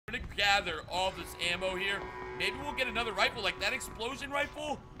We're gonna gather all this ammo here. Maybe we'll get another rifle, like that explosion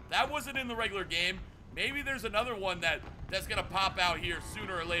rifle. That wasn't in the regular game. Maybe there's another one that's gonna pop out here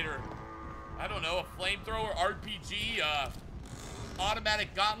sooner or later. I don't know, a flamethrower, RPG,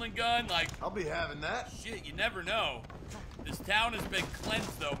 automatic Gatling gun, like... I'll be having that. Shit, you never know. This town has been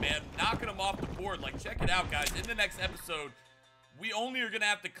cleansed, though, man. Knocking them off the board. Like, check it out, guys. In the next episode, we only are going to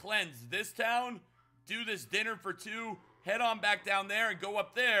have to cleanse this town, do this dinner for 2, head on back down there and go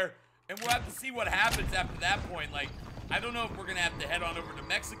up there, and we'll have to see what happens after that point. Like, I don't know if we're going to have to head on over to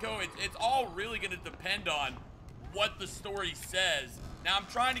Mexico. It's all really going to depend on what the story says. Now, I'm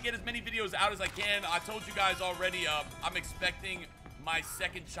trying to get as many videos out as I can. I told you guys already, I'm expecting my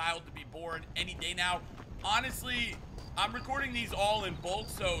second child to be born any day now. Honestly, I'm recording these all in bulk,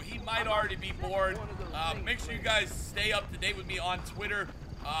 so he might already be born. Make sure you guys stay up to date with me on Twitter.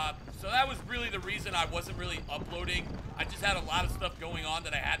 So that was really the reason I wasn't really uploading. I just had a lot of stuff going on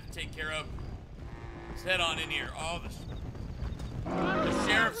that I had to take care of. Let's head on in here. Oh, the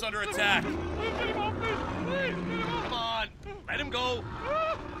sheriff's under attack. Come on, let him go.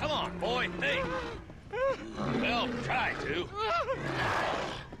 Come on, boy. Hey. Well, try to.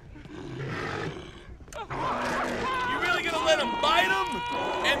 You really gonna let him bite him?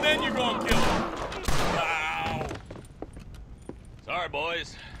 And then you're gonna kill him. Wow. Sorry,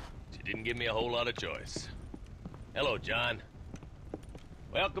 boys. You didn't give me a whole lot of choice. Hello, John.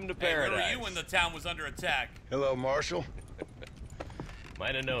 Welcome to paradise. Where were you when the town was under attack? Hello, Marshal.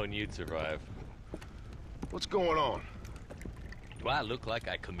 Might have known you'd survive. What's going on? Do I look like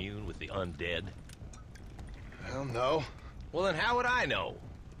I commune with the undead? Hell no. Well, then how would I know?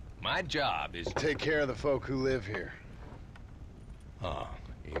 My job is... Take care of the folk who live here. Oh,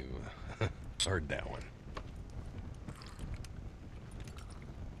 you heard that one.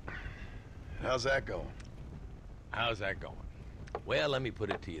 How's that going? How's that going? Well, let me put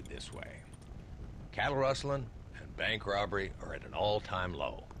it to you this way. Cattle rustling and bank robbery are at an all-time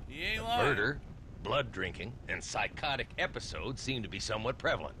low. You ain't lying. Murder, blood drinking, and psychotic episodes seem to be somewhat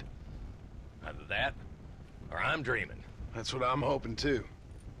prevalent. Either that, or I'm dreaming. That's what I'm hoping too.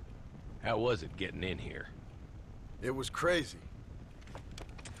 How was it getting in here? It was crazy.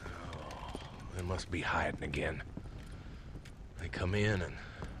 Oh, they must be hiding again. They come in and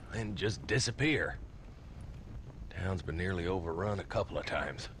then just disappear. Town's been nearly overrun a couple of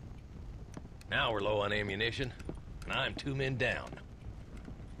times. Now we're low on ammunition, and I'm 2 men down.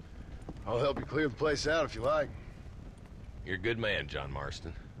 I'll help you clear the place out if you like. You're a good man, John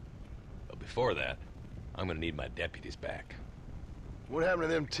Marston. But before that, I'm gonna need my deputies back. What happened to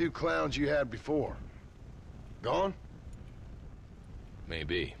them 2 clowns you had before? Gone?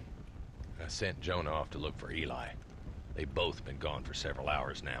 Maybe. I sent Jonah off to look for Eli. They've both been gone for several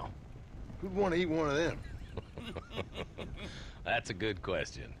hours now. Who'd want to eat one of them? That's a good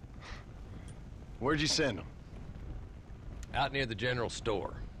question. Where'd you send them? Out near the general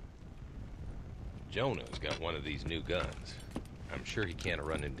store. Jonah's got one of these new guns. I'm sure he can't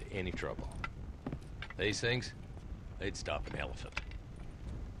run into any trouble. These things, they'd stop an elephant.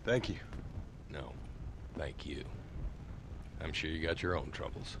 Thank you. No, thank you. I'm sure you got your own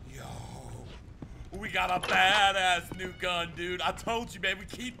troubles. Yo, we got a badass new gun, dude. I told you, man, we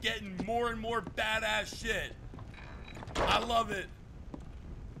keep getting more and more badass shit. I love it.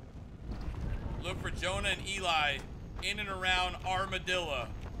 Look for Jonah and Eli in and around Armadillo.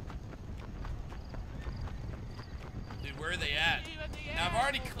 Dude, where are they at? Now, I've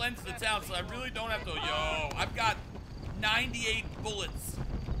already cleansed the town, so I really don't have to... Yo, I've got 98 bullets.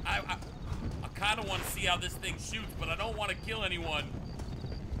 I kind of want to see how this thing shoots, but I don't want to kill anyone.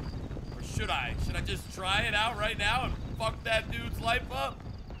 Or should I? Should I just try it out right now and fuck that dude's life up?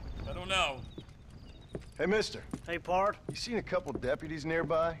 I don't know. Hey, mister. Hey, Pard. You seen a couple deputies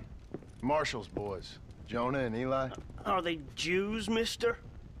nearby? Marshall's boys. Jonah and Eli? Are they Jews, mister?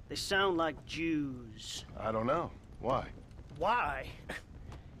 They sound like Jews. I don't know. Why? Why?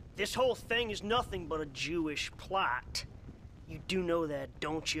 This whole thing is nothing but a Jewish plot. You do know that,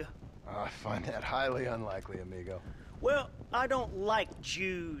 don't you? I find that highly unlikely, amigo. Well, I don't like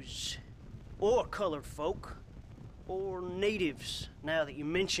Jews. Or colored folk. Or natives, now that you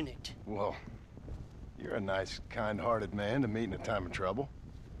mention it. Well, you're a nice, kind-hearted man to meet in a time of trouble.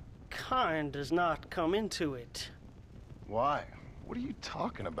 Kind does not come into it. Why? What are you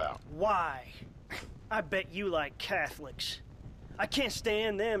talking about? Why? I bet you like Catholics. I can't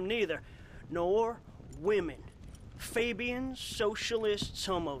stand them neither. Nor women. Fabians, socialists,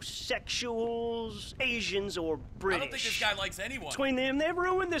 homosexuals, Asians, or British. I don't think this guy likes anyone. Between them, they've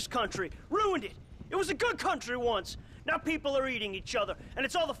ruined this country. Ruined it. It was a good country once. Now people are eating each other, and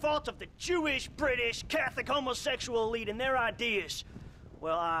it's all the fault of the Jewish, British, Catholic, homosexual elite and their ideas.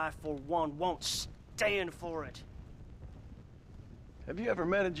 Well, I, for one, won't stand for it. Have you ever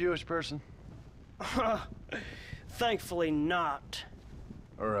met a Jewish person? Thankfully not.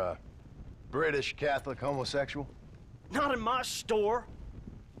 Or a British Catholic homosexual? Not in my store.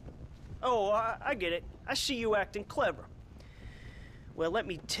 Oh, I get it. I see you acting clever. Well, let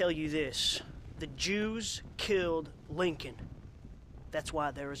me tell you this. The Jews killed Lincoln. That's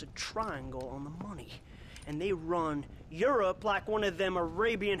why there is a triangle on the money. And they run Europe like one of them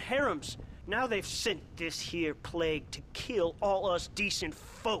Arabian harems. Now they've sent this here plague to kill all us decent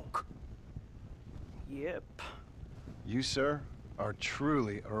folk. Yep. You, sir, are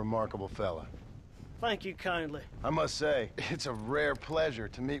truly a remarkable fella. Thank you kindly. I must say, it's a rare pleasure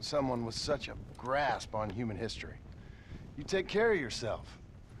to meet someone with such a grasp on human history. You take care of yourself.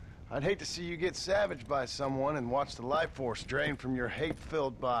 I'd hate to see you get savaged by someone and watch the life force drain from your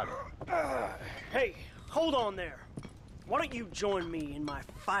hate-filled body. Hey, hold on there. Why don't you join me in my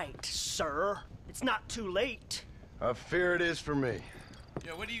fight, sir? It's not too late. I fear it is for me.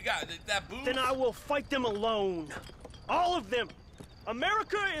 Yo, what do you got? That booze? Then I will fight them alone. All of them.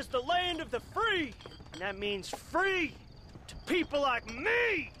 America is the land of the free. And that means free to people like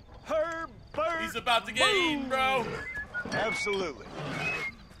me. Herbert. He's about to get eaten, bro. Absolutely.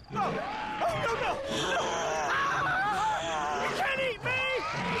 No! Oh, no! You can't eat me!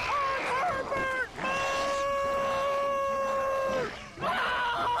 I'm Herbert!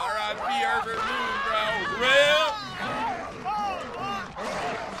 R.I.P. Herbert Moon, bro. Real.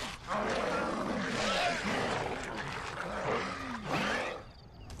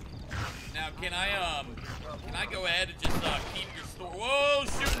 Now, can I go ahead and just keep your store? Whoa,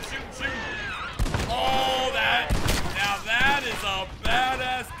 shoot. Oh, now that is a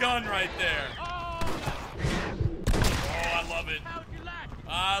badass gun right there. Oh, I love it.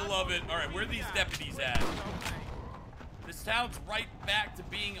 I love it. All right, where are these deputies at? This town's right back to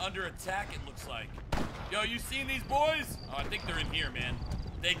being under attack, it looks like. Yo, you seen these boys? Oh, I think they're in here, man.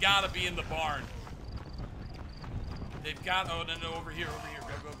 They gotta be in the barn. They've got, oh, no, over here.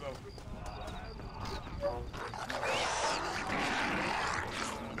 Go.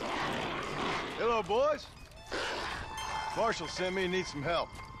 Hello, boys. Marshall sent me and needs some help.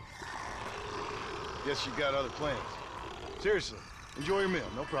 Guess you got other plans. Seriously, enjoy your meal,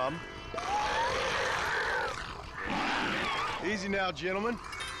 no problem. Easy now, gentlemen.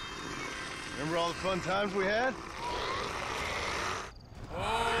 Remember all the fun times we had?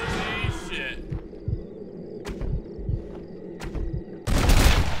 Holy shit.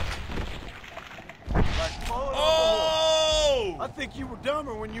 Oh! I think you were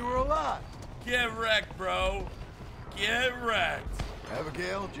dumber when you were alive. Get wrecked, bro. Get wrecked.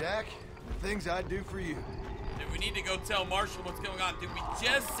 Abigail, Jack, the things I'd do for you. Dude, we need to go tell Marshall what's going on. Dude, we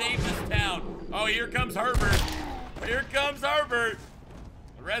just saved this town. Oh, here comes Herbert. Here comes Herbert.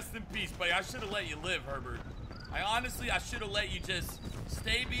 Rest in peace, buddy. I should have let you live, Herbert. I should have let you just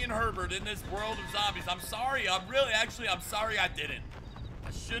stay being Herbert in this world of zombies. I'm sorry. I'm sorry I didn't.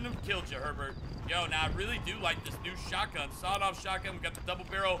 I shouldn't have killed you, Herbert. Yo, now I really do like this new shotgun. Sawed-off shotgun. We got the double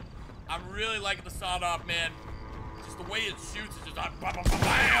barrel. I'm really liking the sawed-off, man. Just the way it shoots is just like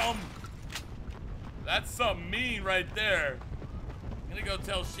bam. That's something mean right there. I'm gonna go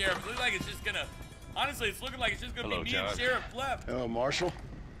tell Sheriff. It looks like it's just gonna. Honestly, it's looking like it's just gonna Hello, be me John. and Sheriff left. Hello, Marshall.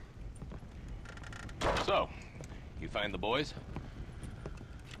 So, you find the boys?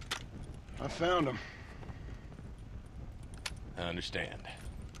 I found them. I understand.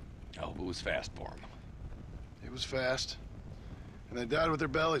 I hope it was fast for them. It was fast. And they died with their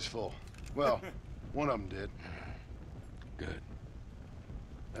bellies full. Well, one of them did. Good.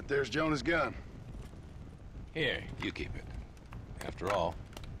 That there's Jonah's gun. Here, you keep it. After all,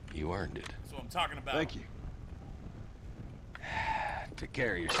 you earned it. That's what I'm talking about. Thank you. Take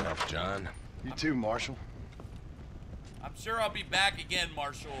care of yourself, John. You too, Marshall. I'm sure I'll be back again,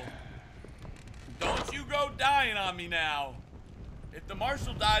 Marshall. Don't you go dying on me now. If the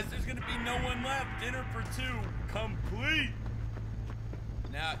Marshal dies, there's gonna be no one left. Dinner for two, complete.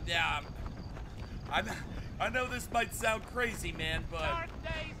 Now, yeah, I know this might sound crazy, man, but Dark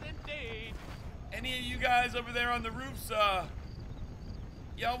days indeed. any of you guys over there on the roofs,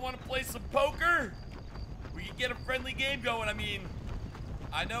 y'all want to play some poker? We can get a friendly game going. I mean,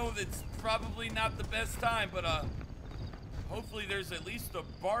 I know that's probably not the best time, but hopefully there's at least a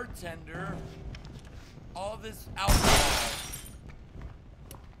bartender. All this alcohol.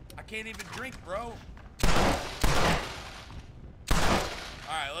 I can't even drink, bro.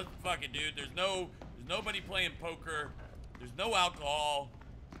 Alright, let's fuck it, dude. There's nobody playing poker. There's no alcohol.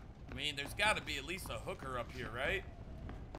 I mean, there's gotta be at least a hooker up here, right?